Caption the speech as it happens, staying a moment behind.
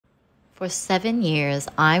For 7 years,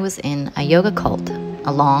 I was in a yoga cult,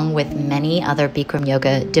 along with many other Bikram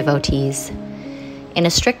Yoga devotees. In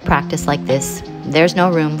a strict practice like this, there's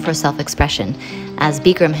no room for self-expression. As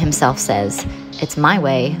Bikram himself says, it's my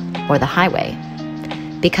way or the highway.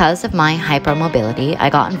 Because of my hypermobility,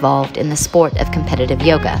 I got involved in the sport of competitive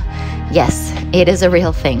yoga. Yes, it is a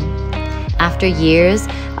real thing. After years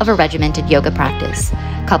of a regimented yoga practice,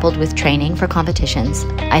 coupled with training for competitions,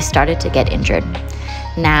 I started to get injured.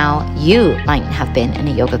 Now, you might have been in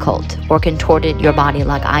a yoga cult or contorted your body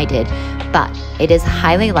like I did, but it is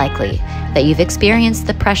highly likely that you've experienced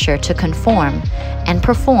the pressure to conform and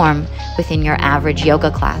perform within your average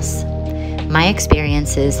yoga class. My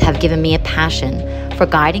experiences have given me a passion for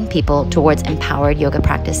guiding people towards empowered yoga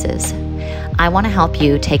practices. I want to help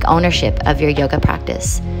you take ownership of your yoga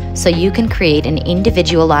practice so you can create an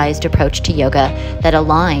individualized approach to yoga that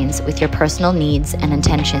aligns with your personal needs and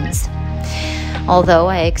intentions. Although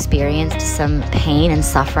I experienced some pain and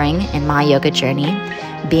suffering in my yoga journey,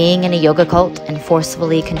 being in a yoga cult and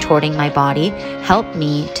forcefully contorting my body helped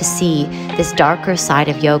me to see this darker side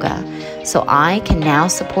of yoga, so I can now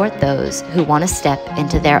support those who want to step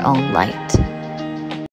into their own light.